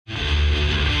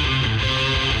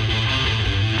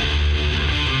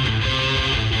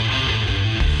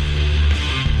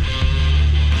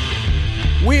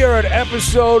at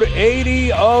episode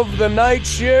 80 of The Night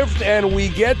Shift, and we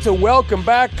get to welcome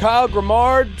back Kyle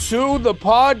Grimard to the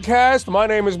podcast. My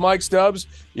name is Mike Stubbs.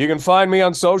 You can find me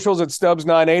on socials at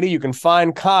Stubbs980. You can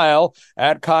find Kyle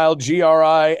at Kyle,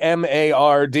 Grimard.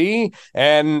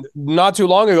 And not too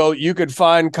long ago, you could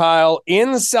find Kyle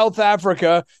in South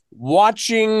Africa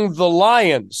watching the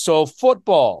Lions. So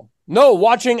football. No,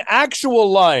 watching actual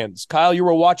Lions. Kyle, you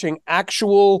were watching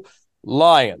actual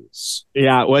Lions.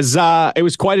 Yeah, it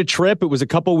was quite a trip. It was a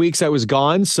couple weeks I was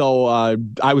gone, so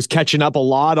I was catching up a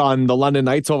lot on the London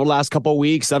Knights over the last couple of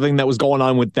weeks, everything that was going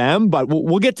on with them. But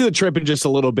we'll get to the trip in just a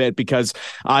little bit because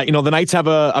the Knights have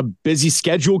a busy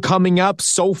schedule coming up.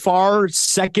 So far,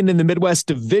 second in the Midwest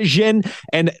Division.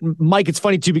 And Mike, it's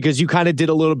funny too because you kind of did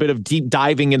a little bit of deep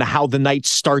diving into how the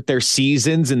Knights start their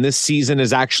seasons, and this season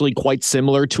is actually quite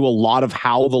similar to a lot of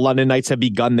how the London Knights have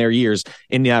begun their years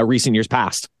in recent years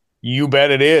past. You bet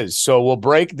it is. So we'll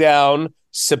break down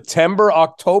September,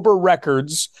 October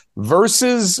records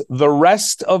versus the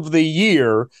rest of the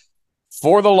year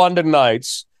for the London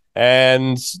Knights.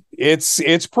 And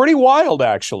it's pretty wild,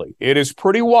 actually. It is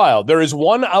pretty wild. There is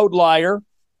one outlier,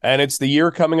 and it's the year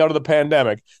coming out of the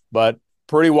pandemic, but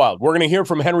pretty wild. We're going to hear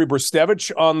from Henry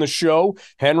Brzustewicz on the show.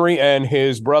 Henry and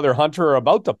his brother Hunter are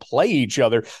about to play each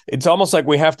other. It's almost like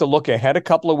we have to look ahead a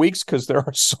couple of weeks because there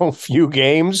are so few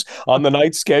games on the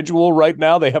Knights schedule right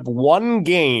now. They have one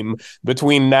game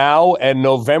between now and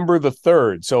November the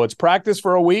 3rd. So it's practice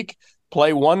for a week,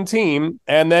 play one team,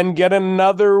 and then get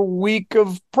another week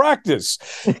of practice.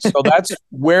 So that's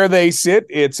where they sit.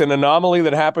 It's an anomaly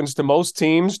that happens to most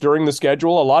teams during the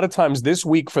schedule. A lot of times this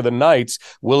week for the Knights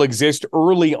will exist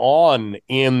early on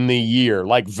in the year,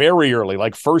 like very early,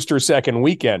 like first or second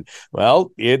weekend.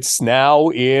 Well, it's now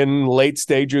in late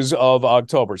stages of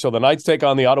October. So the Knights take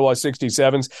on the Ottawa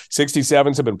 67s.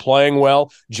 67s have been playing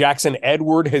well. Jackson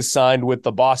Edward has signed with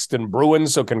the Boston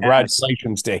Bruins, so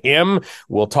congratulations to him.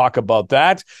 We'll talk about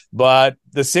that, but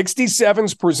the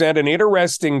 67s present an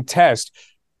interesting test.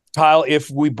 Kyle, if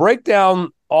we break down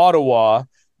Ottawa,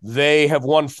 they have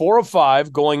won 4 of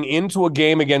 5 going into a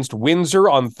game against Windsor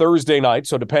on Thursday night,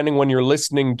 so depending when you're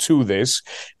listening to this,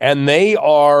 and they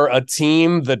are a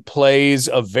team that plays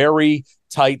a very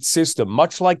tight system,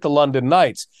 much like the London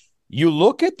Knights. You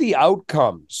look at the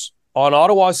outcomes on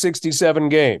Ottawa's 67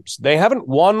 games. They haven't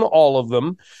won all of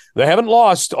them. They haven't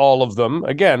lost all of them.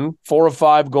 Again, 4 of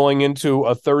 5 going into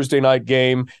a Thursday night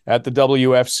game at the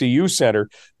WFCU Center.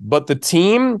 But the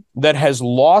team that has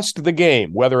lost the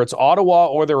game, whether it's Ottawa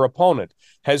or their opponent,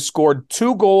 has scored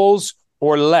 2 goals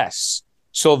or less.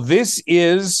 So this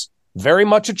is very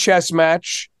much a chess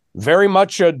match. Very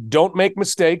much a don't make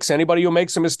mistakes. Anybody who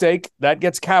makes a mistake, that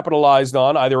gets capitalized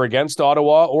on either against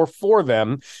Ottawa or for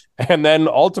them. And then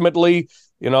ultimately,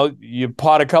 you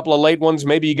pot a couple of late ones,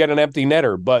 maybe you get an empty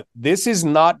netter. But this is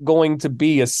not going to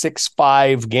be a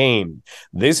 6-5 game.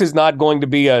 This is not going to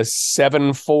be a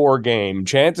 7-4 game.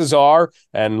 Chances are,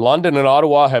 and London and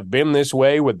Ottawa have been this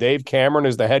way with Dave Cameron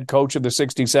as the head coach of the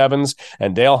 67s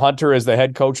and Dale Hunter as the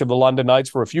head coach of the London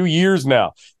Knights for a few years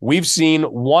now. We've seen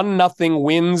 1-0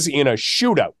 wins in a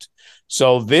shootout.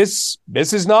 So this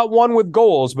is not one with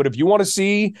goals, but if you want to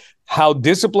see how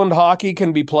disciplined hockey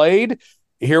can be played,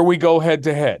 here we go head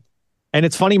to head. And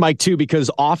it's funny, Mike, too,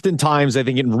 because oftentimes I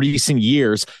think in recent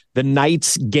years, the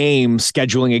Knights game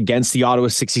scheduling against the Ottawa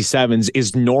 67s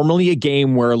is normally a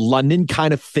game where London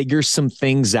kind of figures some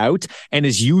things out and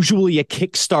is usually a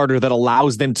Kickstarter that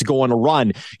allows them to go on a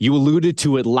run. You alluded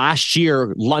to it last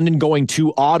year, London going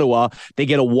to Ottawa. They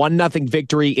get a 1-0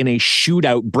 victory in a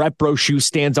shootout. Brett Brochu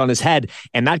stands on his head,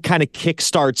 and that kind of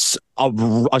kickstarts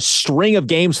a string of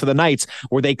games for the Knights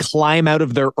where they climb out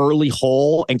of their early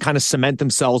hole and kind of cement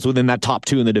themselves within that top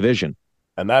 2 in the division.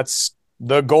 And that's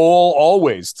the goal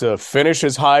always, to finish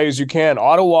as high as you can.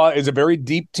 Ottawa is a very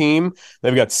deep team.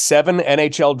 They've got 7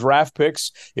 NHL draft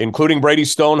picks, including Brady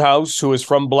Stonehouse, who is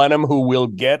from Blenheim, who will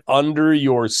get under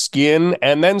your skin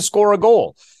and then score a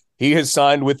goal. He has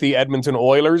signed with the Edmonton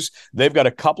Oilers. They've got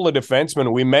a couple of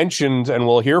defensemen. We mentioned, and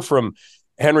we'll hear from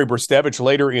Henry Brzustewicz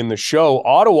later in the show,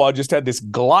 Ottawa just had this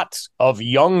glut of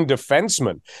young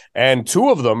defensemen, and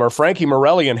 2 of them are Frankie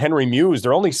Morelli and Henry Muse.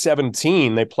 They're only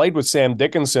 17. They played with Sam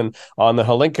Dickinson on the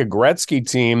Hlinka Gretzky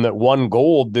team that won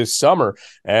gold this summer,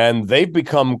 and they've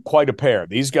become quite a pair.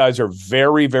 These guys are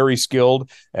very, very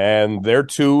skilled, and they're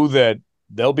 2 that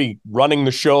they'll be running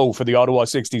the show for the Ottawa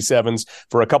 67s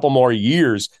for a couple more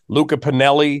years. Luca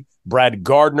Pinelli, Brad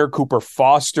Gardner, Cooper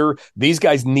Foster. These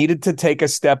guys needed to take a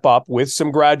step up with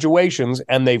some graduations,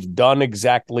 and they've done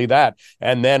exactly that.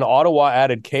 And then Ottawa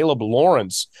added Caleb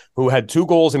Lawrence, who had 2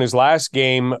 goals in his last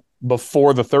game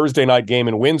before the Thursday night game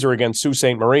in Windsor against Sault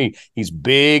Ste. Marie. He's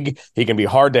big. He can be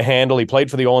hard to handle. He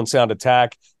played for the Owen Sound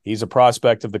Attack. He's a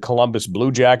prospect of the Columbus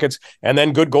Blue Jackets. And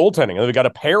then good goaltending. And they've got a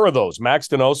pair of those, Max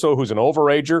Donoso, who's an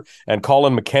overager, and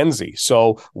Colin McKenzie.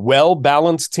 So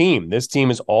well-balanced team. This team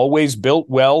is always built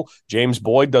well. James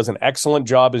Boyd does an excellent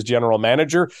job as general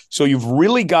manager. So you've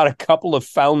really got a couple of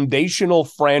foundational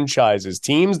franchises,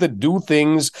 teams that do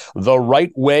things the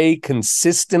right way,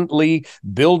 consistently,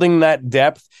 building that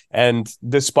depth. And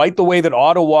despite the way that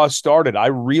Ottawa started, I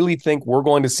really think we're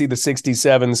going to see the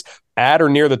 67s at or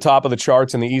near the top of the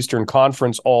charts in the Eastern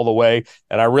Conference all the way.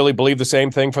 And I really believe the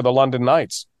same thing for the London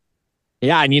Knights.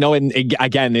 Yeah, and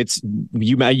again, it's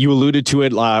you alluded to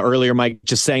it earlier, Mike,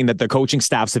 just saying that the coaching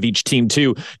staffs of each team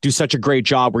too do such a great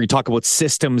job where you talk about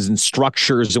systems and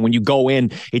structures, and when you go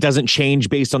in, it doesn't change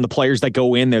based on the players that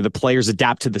go in there. The players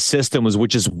adapt to the systems,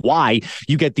 which is why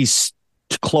you get these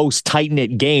close,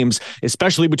 tight-knit games,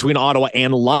 especially between Ottawa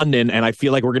and London, and I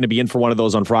feel like we're going to be in for one of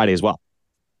those on Friday as well.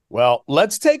 Well,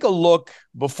 let's take a look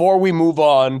before we move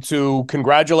on to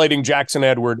congratulating Jackson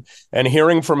Edward and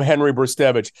hearing from Henry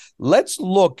Brzustewicz. Let's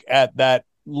look at that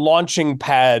launching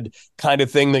pad kind of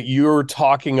thing that you're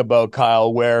talking about,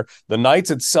 Kyle, where the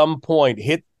Knights at some point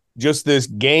hit just this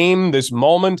game, this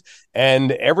moment,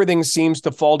 and everything seems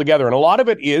to fall together. And a lot of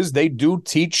it is they do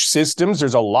teach systems.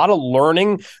 There's a lot of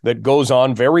learning that goes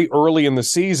on very early in the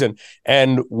season.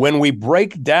 And when we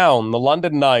break down the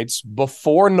London Knights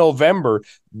before November,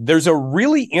 there's a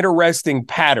really interesting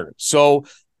pattern. So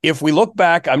if we look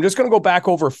back, I'm just going to go back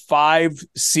over 5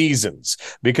 seasons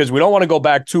because we don't want to go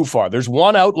back too far. There's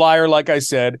one outlier, like I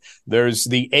said. There's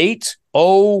the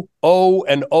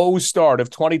 8-0-0-0 start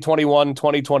of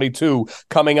 2021-2022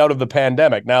 coming out of the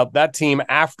pandemic. Now, that team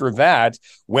after that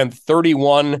went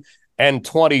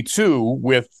 31-22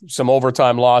 with some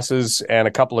overtime losses and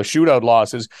a couple of shootout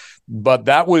losses. But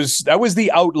that was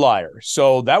the outlier.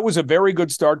 So that was a very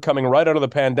good start coming right out of the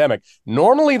pandemic.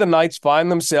 Normally, the Knights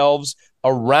find themselves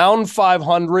around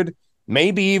 500,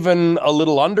 maybe even a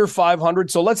little under 500.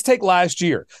 So let's take last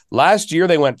year. Last year,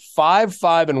 they went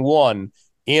 5-5-1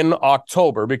 in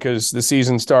October because the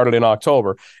season started in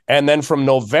October. And then from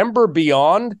November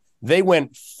beyond, they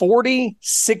went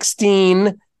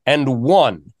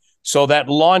 40-16-1. So that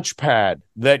launch pad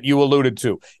that you alluded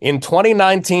to. In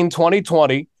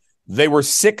 2019-2020, they were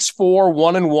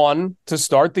 6-4-1-1 to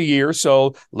start the year, so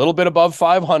a little bit above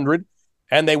 500.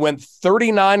 And they went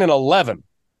 39-11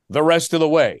 the rest of the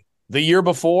way. The year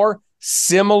before,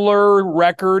 similar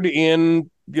record in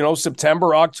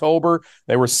September, October.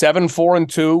 They were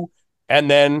 7-4-2, and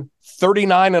then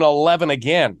 39-11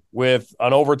 again with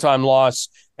an overtime loss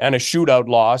and a shootout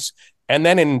loss. And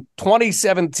then in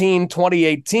 2017,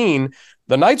 2018,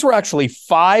 the Knights were actually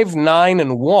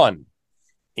 5-9-1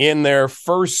 in their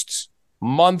first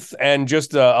month and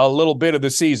just a little bit of the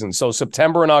season. So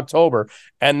September and October.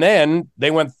 And then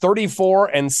they went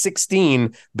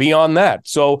 34-16 beyond that.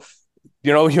 So,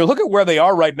 you look at where they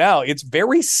are right now, it's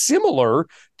very similar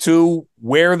to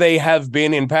where they have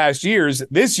been in past years.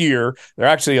 This year, they're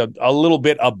actually a little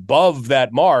bit above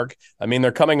that mark. I mean,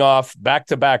 they're coming off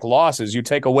back-to-back losses. You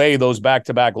take away those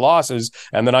back-to-back losses,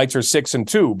 and the Knights are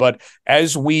 6-2. But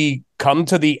as we come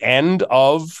to the end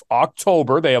of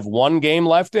October, they have one game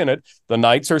left in it. The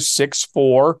Knights are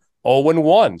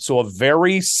 6-4-0-1. So a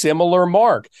very similar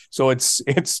mark. So it's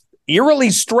eerily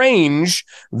strange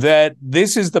that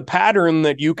this is the pattern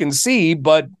that you can see,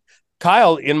 but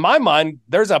Kyle, in my mind,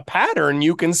 there's a pattern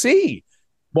you can see.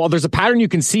 Well, there's a pattern you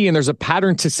can see, and there's a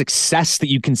pattern to success that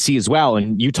you can see as well.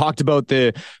 And you talked about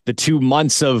the 2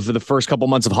 months of the first couple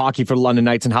months of hockey for the London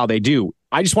Knights and how they do.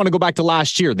 I just want to go back to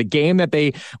last year, the game that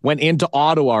they went into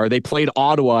Ottawa, or they played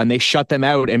Ottawa and they shut them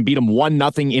out and beat them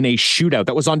 1-0 in a shootout.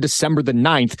 That was on December the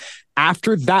 9th.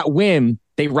 After that win,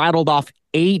 they rattled off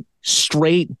 8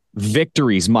 straight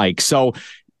victories, Mike. So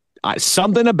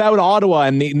something about Ottawa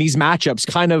and these matchups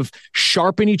kind of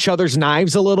sharpen each other's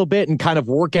knives a little bit and kind of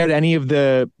work out any of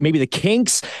maybe the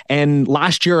kinks. And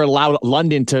last year allowed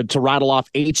London to rattle off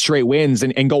 8 straight wins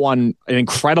and go on an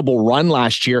incredible run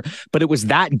last year. But it was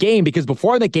that game, because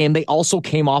before that game, they also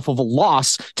came off of a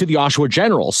loss to the Oshawa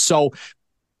Generals. So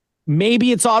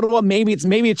maybe it's Ottawa. Maybe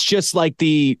it's just like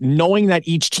the knowing that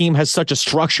each team has such a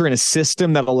structure and a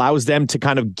system that allows them to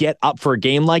kind of get up for a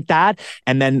game like that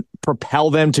and then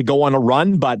propel them to go on a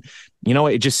run. But,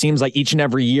 it just seems like each and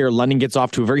every year, London gets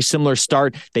off to a very similar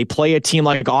start. They play a team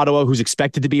like Ottawa, who's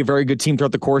expected to be a very good team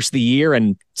throughout the course of the year,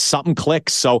 and something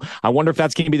clicks. So I wonder if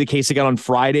that's going to be the case again on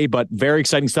Friday, but very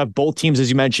exciting stuff. Both teams,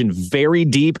 as you mentioned, very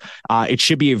deep. It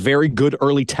should be a very good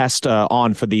early test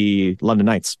on for the London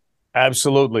Knights.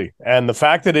 Absolutely. And the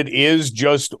fact that it is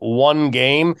just one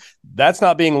game, that's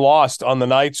not being lost on the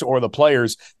Knights or the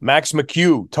players. Max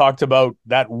McHugh talked about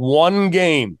that one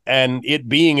game and it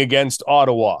being against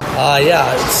Ottawa.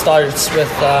 It starts with,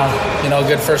 a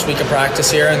good first week of practice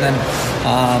here, and then,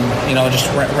 just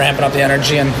ramping up the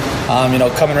energy and,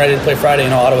 coming ready to play Friday.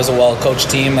 Ottawa's a well-coached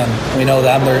team, and we know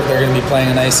them. They're going to be playing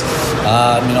a nice,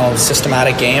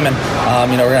 systematic game, and,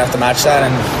 we're going to have to match that,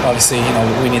 and obviously,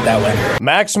 we need that win.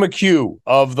 Max McHugh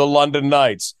of the London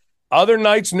Knights. Other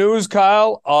Knights news,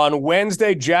 Kyle. On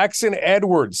Wednesday, Jackson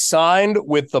Edwards signed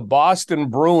with the Boston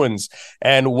Bruins.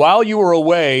 And while you were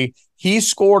away, he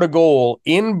scored a goal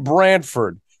in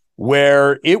Brantford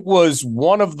where it was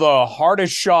one of the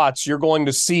hardest shots you're going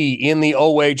to see in the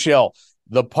OHL.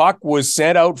 The puck was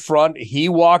sent out front. He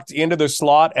walked into the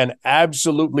slot and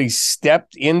absolutely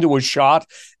stepped into a shot,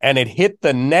 and it hit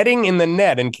the netting in the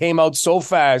net and came out so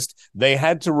fast they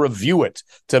had to review it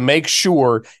to make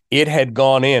sure it had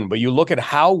gone in. But you look at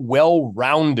how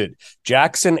well-rounded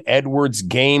Jackson Edwards'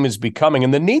 game is becoming.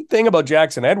 And the neat thing about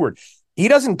Jackson Edwards, he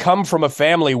doesn't come from a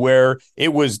family where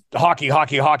it was hockey,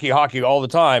 hockey, hockey, hockey all the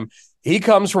time. He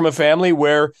comes from a family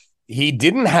where he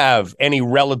didn't have any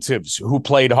relatives who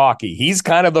played hockey. He's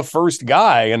kind of the first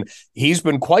guy, and he's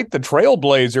been quite the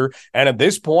trailblazer. And at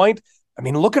this point,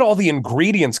 look at all the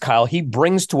ingredients, Kyle, he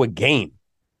brings to a game.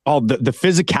 Oh, the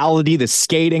physicality, the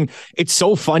skating. It's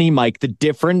so funny, Mike, the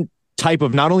different type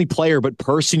of not only player, but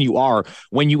person you are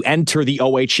when you enter the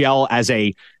OHL as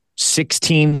a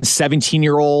 16,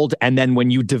 17-year-old, and then when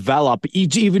you develop,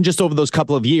 even just over those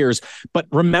couple of years. But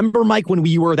remember, Mike, when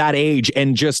we were that age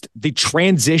and just the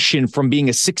transition from being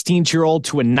a 16-year-old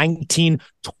to a 19,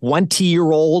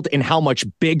 20-year-old and how much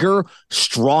bigger,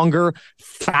 stronger,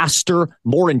 faster,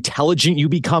 more intelligent you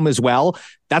become as well.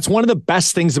 That's one of the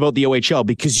best things about the OHL,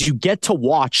 because you get to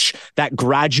watch that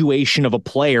graduation of a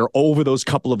player over those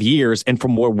couple of years. And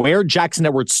from where Jackson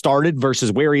Edwards started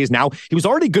versus where he is now, he was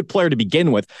already a good player to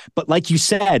begin with. But like you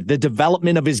said, the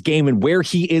development of his game and where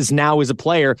he is now as a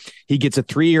player, he gets a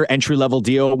 3-year entry-level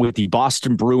deal with the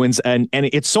Boston Bruins. And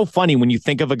it's so funny when you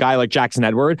think of a guy like Jackson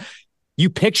Edwards, you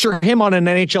picture him on an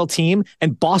NHL team,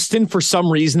 and Boston, for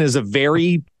some reason, is a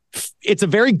very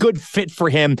good fit for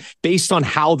him based on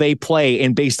how they play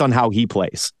and based on how he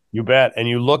plays. You bet. And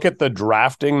you look at the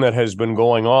drafting that has been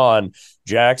going on.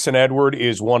 Jackson Edwards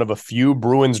is one of a few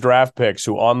Bruins draft picks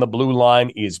who on the blue line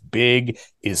is big,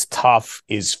 is tough,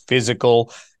 is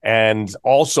physical, and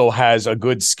also has a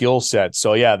good skill set.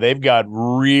 So, yeah, they've got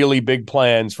really big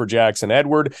plans for Jackson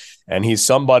Edwards, and he's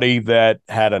somebody that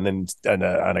had an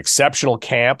exceptional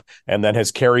camp and then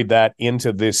has carried that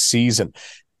into this season.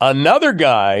 Another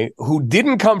guy who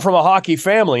didn't come from a hockey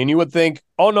family, and you would think,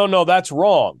 oh, no, that's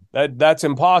wrong. That's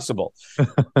impossible.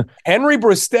 Henry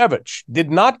Brzustewicz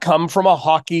did not come from a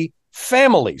hockey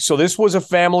family. So this was a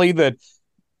family that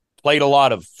played a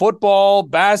lot of football,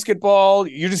 basketball.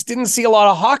 You just didn't see a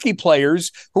lot of hockey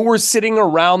players who were sitting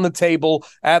around the table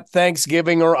at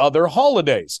Thanksgiving or other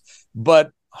holidays.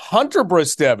 But Hunter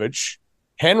Brzustewicz,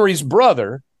 Henry's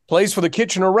brother, plays for the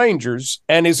Kitchener Rangers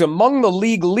and is among the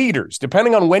league leaders.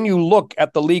 Depending on when you look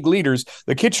at the league leaders,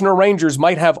 the Kitchener Rangers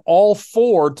might have all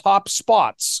 4 top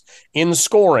spots in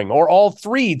scoring or all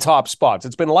 3 top spots.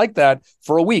 It's been like that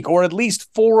for a week, or at least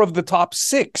 4 of the top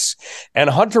 6. And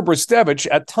Hunter Brzustewicz,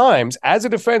 at times, as a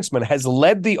defenseman, has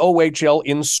led the OHL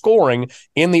in scoring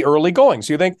in the early going.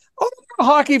 So you think, oh, they're a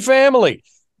hockey family.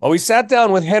 Well, we sat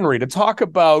down with Henry to talk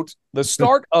about the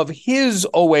start of his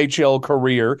OHL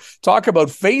career, talk about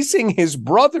facing his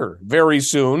brother very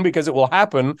soon, because it will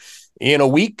happen in a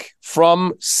week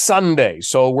from Sunday.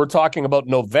 So we're talking about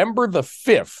November the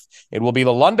 5th. It will be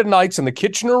the London Knights and the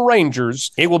Kitchener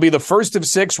Rangers. It will be the first of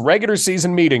 6 regular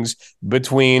season meetings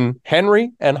between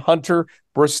Henry and Hunter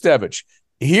Brzustewicz.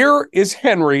 Here is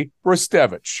Henry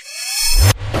Brzustewicz.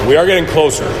 We are getting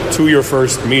closer to your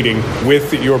first meeting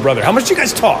with your brother. How much do you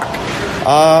guys talk?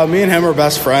 Me and him are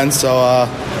best friends, so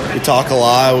we talk a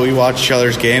lot. We watch each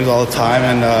other's games all the time,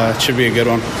 and it should be a good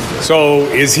one. So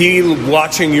is he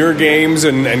watching your games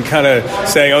and kind of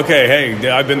saying, okay, hey,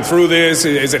 I've been through this.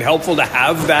 Is it helpful to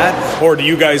have that? Or do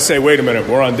you guys say, wait a minute,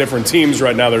 we're on different teams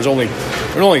right now. There's only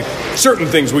certain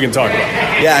things we can talk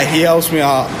about? Yeah, he helps me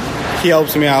out. He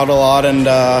helps me out a lot, and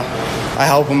I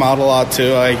help him out a lot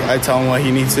too. I tell him what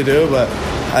he needs to do, but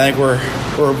I think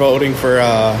we're voting for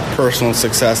personal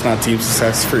success, not team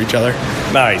success for each other.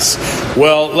 Nice.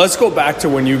 Well, let's go back to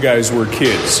when you guys were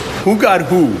kids. Who got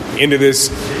who into this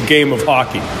game of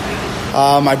hockey?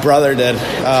 My brother did.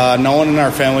 No one in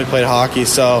our family played hockey,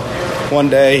 so one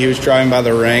day he was driving by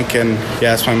the rink and he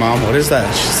asked my mom, what is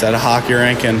that? She said a hockey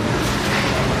rink, and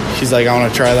he's like, I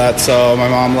want to try that. So my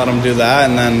mom let him do that,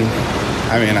 and then,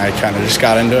 I kind of just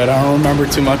got into it. I don't remember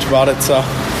too much about it, so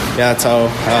yeah, that's how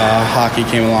hockey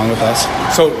came along with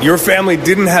us. So your family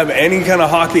didn't have any kind of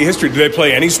hockey history. Did they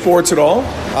play any sports at all?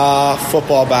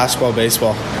 Football, basketball,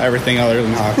 baseball, everything other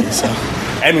than hockey. So.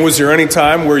 And was there any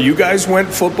time where you guys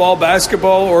went football,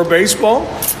 basketball, or baseball?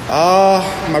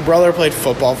 My brother played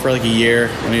football for like a year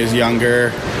when he was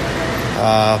younger.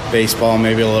 Baseball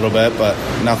maybe a little bit, but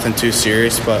nothing too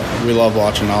serious. But we love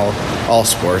watching all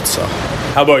sports. So.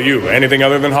 How about you? Anything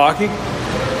other than hockey?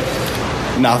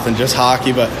 Nothing, just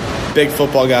hockey, but big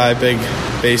football guy, big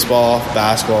baseball,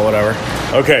 basketball, whatever.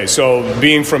 Okay, so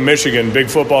being from Michigan, big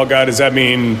football guy, does that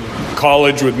mean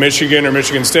college with Michigan or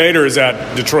Michigan State, or is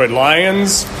that Detroit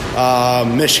Lions?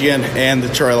 Michigan and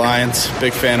Detroit Lions.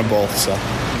 Big fan of both. So.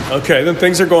 Okay, then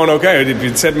things are going okay. If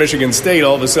you said Michigan State,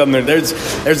 all of a sudden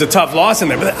there's a tough loss in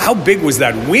there. But how big was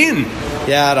that win?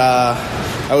 Yeah,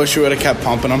 I wish we would have kept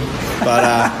pumping them,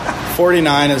 but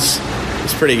 49 is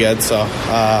pretty good. So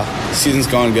season's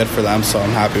going good for them, so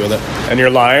I'm happy with it. And your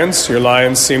Lions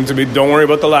seem to be. Don't worry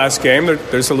about the last game.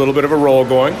 There's a little bit of a roll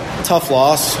going. Tough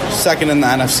loss, second in the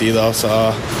NFC though,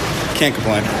 so can't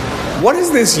complain. What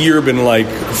has this year been like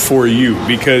for you?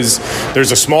 Because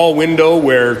there's a small window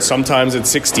where sometimes at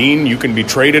 16 you can be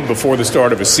traded before the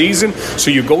start of a season.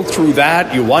 So you go through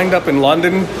that, you wind up in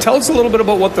London. Tell us a little bit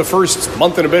about what the first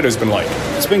month and a bit has been like.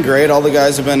 It's been great. All the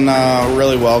guys have been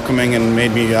really welcoming and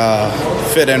made me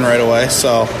fit in right away.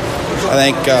 So I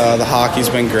think the hockey's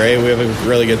been great. We have a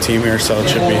really good team here, so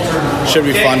it should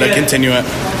be fun to continue it.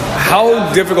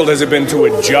 How difficult has it been to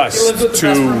adjust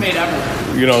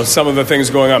to, some of the things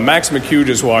going on? Max McHugh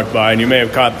just walked by, and you may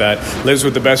have caught that. Lives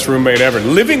with the best roommate ever.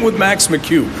 Living with Max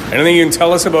McHugh. Anything you can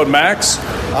tell us about Max?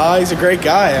 He's a great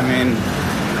guy.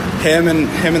 Him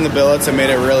and the Billets have made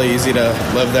it really easy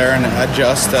to live there and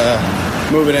adjust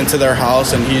moving into their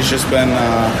house, and he's just been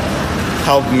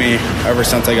helped me ever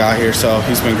since I got here, so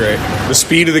he's been great. The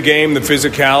speed of the game, the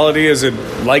physicality, is it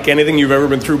like anything you've ever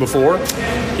been through before?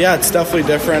 Yeah, it's definitely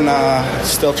different.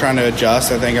 Still trying to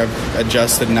adjust. I think I've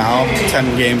adjusted now,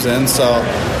 10 games in, so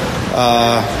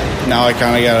now I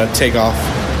kind of got to take off.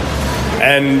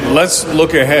 And let's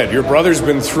look ahead. Your brother's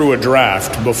been through a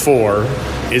draft before.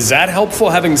 Is that helpful,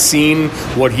 having seen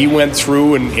what he went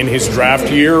through in his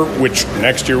draft year, which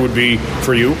next year would be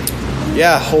for you?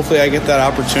 Yeah, hopefully I get that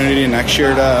opportunity next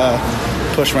year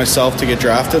to push myself to get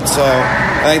drafted. So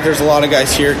I think there's a lot of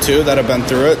guys here too that have been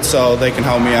through it, so they can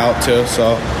help me out too.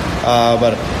 So,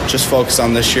 but just focus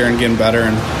on this year and getting better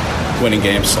and winning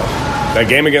games. So that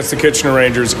game against the Kitchener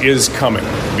Rangers is coming.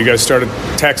 Have you guys started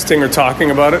texting or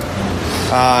talking about it?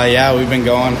 Yeah, we've been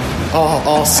going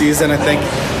all season. I think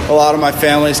a lot of my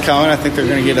family's coming. I think they're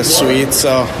going to get a suite,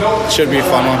 so it should be a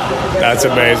fun one. That's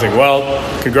amazing.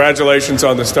 Well, congratulations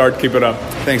on the start. Keep it up.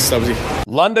 Thanks, Stubbsy.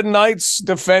 London Knights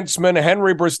defenseman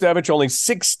Henry Brzustewicz, only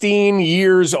 16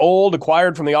 years old,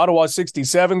 acquired from the Ottawa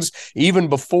 67s even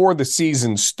before the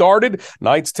season started.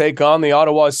 Knights take on the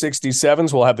Ottawa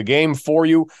 67s. We'll have the game for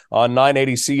you on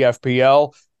 980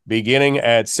 CFPL. Beginning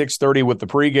at 6:30 with the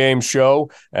pregame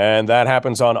show, and that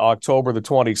happens on October the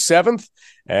 27th.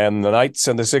 And the Knights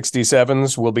and the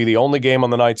 67s will be the only game on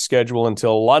the Knights schedule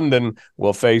until London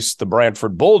will face the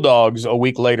Brantford Bulldogs a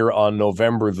week later on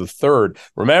November the 3rd.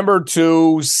 Remember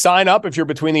to sign up if you're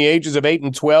between the ages of 8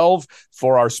 and 12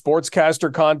 for our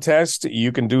sportscaster contest.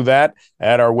 You can do that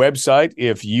at our website.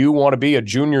 If you want to be a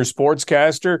junior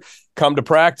sportscaster, come to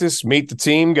practice, meet the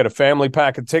team, get a family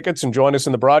pack of tickets, and join us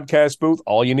in the broadcast booth.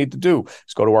 All you need to do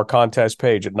is go to our contest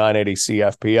page at 980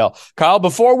 CFPL. Kyle,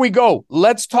 before we go,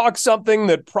 let's talk something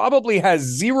that probably has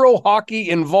zero hockey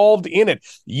involved in it.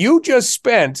 You just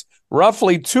spent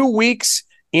roughly 2 weeks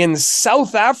in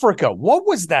South Africa. What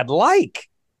was that like?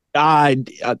 A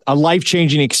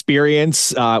life-changing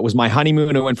experience. It was my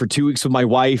honeymoon. I went for 2 weeks with my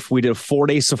wife. We did a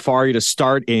 4-day safari to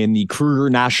start in the Kruger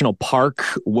National Park,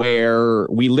 where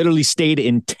we literally stayed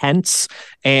in tents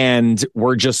and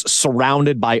were just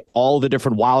surrounded by all the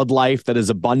different wildlife that is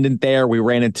abundant there. We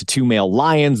ran into 2 male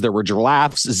lions. There were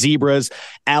giraffes, zebras,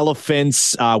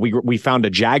 elephants. We found a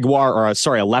jaguar,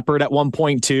 a leopard at one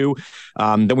point too.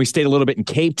 Then we stayed a little bit in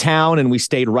Cape Town, and we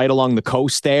stayed right along the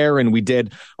coast there, and we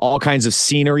did all kinds of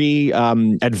scenery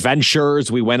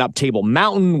adventures. We went up Table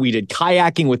Mountain. We did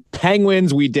kayaking with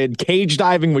penguins. We did cage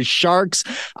diving with sharks.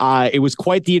 It was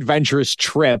quite the adventurous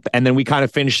trip. And then we kind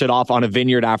of finished it off on a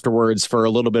vineyard afterwards for a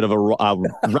little bit of a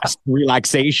rest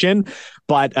relaxation.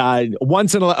 But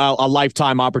once in a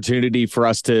lifetime opportunity for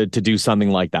us to do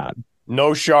something like that.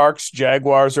 No sharks,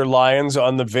 jaguars, or lions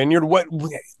on the vineyard.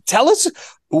 Tell us,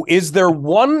 is there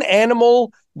one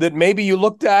animal that maybe you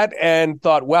looked at and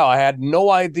thought, wow, I had no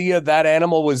idea that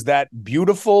animal was that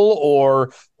beautiful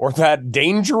or that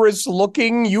dangerous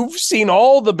looking? You've seen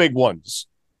all the big ones.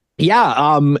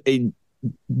 Yeah.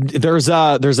 There's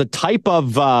a type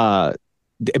of,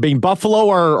 buffalo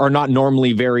are not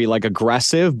normally very like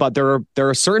aggressive, but there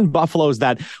are certain buffaloes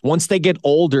that once they get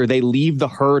older, they leave the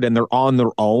herd and they're on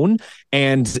their own.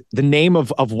 And the name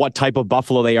of what type of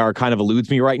buffalo they are kind of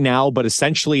eludes me right now, but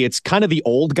essentially it's kind of the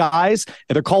old guys.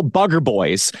 They're called bugger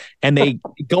boys, and they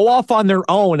go off on their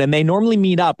own, and they normally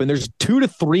meet up, and there's 2 to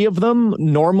 3 of them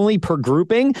normally per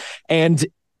grouping. And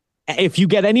if you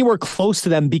get anywhere close to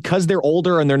them, because they're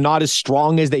older and they're not as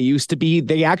strong as they used to be,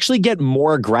 they actually get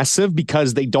more aggressive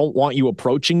because they don't want you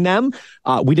approaching them.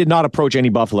 We did not approach any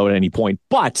buffalo at any point,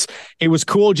 but it was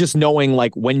cool just knowing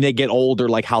like when they get older,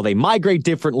 like how they migrate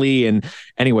differently. And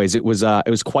anyways, it was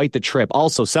quite the trip.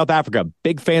 Also, South Africa,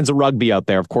 big fans of rugby out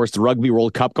there. Of course, the Rugby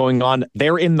World Cup going on.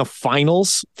 They're in the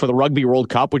finals for the Rugby World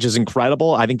Cup, which is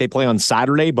incredible. I think they play on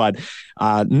Saturday, but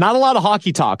not a lot of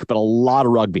hockey talk, but a lot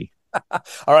of rugby.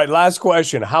 All right, last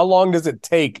question. How long does it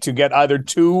take to get either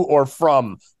to or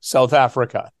from South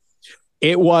Africa?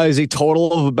 It was a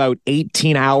total of about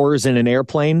 18 hours in an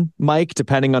airplane, Mike,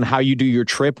 depending on how you do your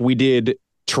trip. We did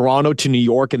Toronto to New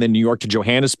York and then New York to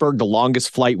Johannesburg. The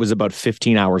longest flight was about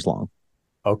 15 hours long.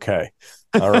 Okay.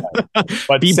 All right.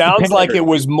 But sounds like it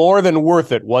was more than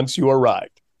worth it once you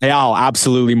arrived. Yeah,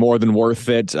 absolutely more than worth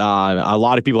it. A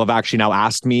lot of people have actually now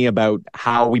asked me about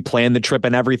how we plan the trip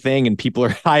and everything. And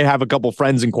I have a couple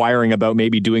friends inquiring about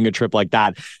maybe doing a trip like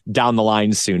that down the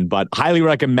line soon, but highly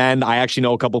recommend. I actually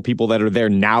know a couple people that are there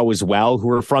now as well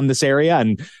who are from this area,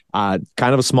 and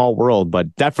kind of a small world,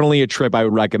 but definitely a trip I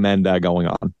would recommend going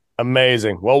on.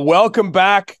 Amazing. Well, welcome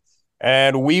back.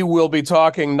 And we will be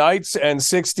talking Knights and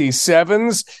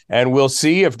 67s, and we'll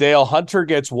see if Dale Hunter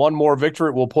gets one more victory.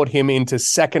 It will put him into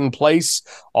second place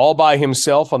all by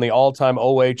himself on the all-time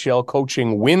OHL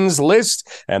coaching wins list,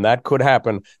 and that could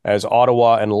happen as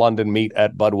Ottawa and London meet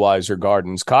at Budweiser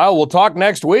Gardens. Kyle, we'll talk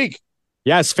next week.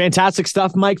 Yes, fantastic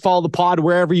stuff, Mike. Follow the pod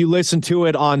wherever you listen to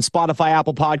it on Spotify,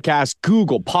 Apple Podcasts,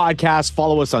 Google Podcasts.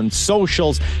 Follow us on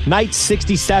socials. Knights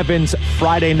 67s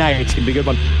Friday night. It's going to be a good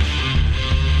one.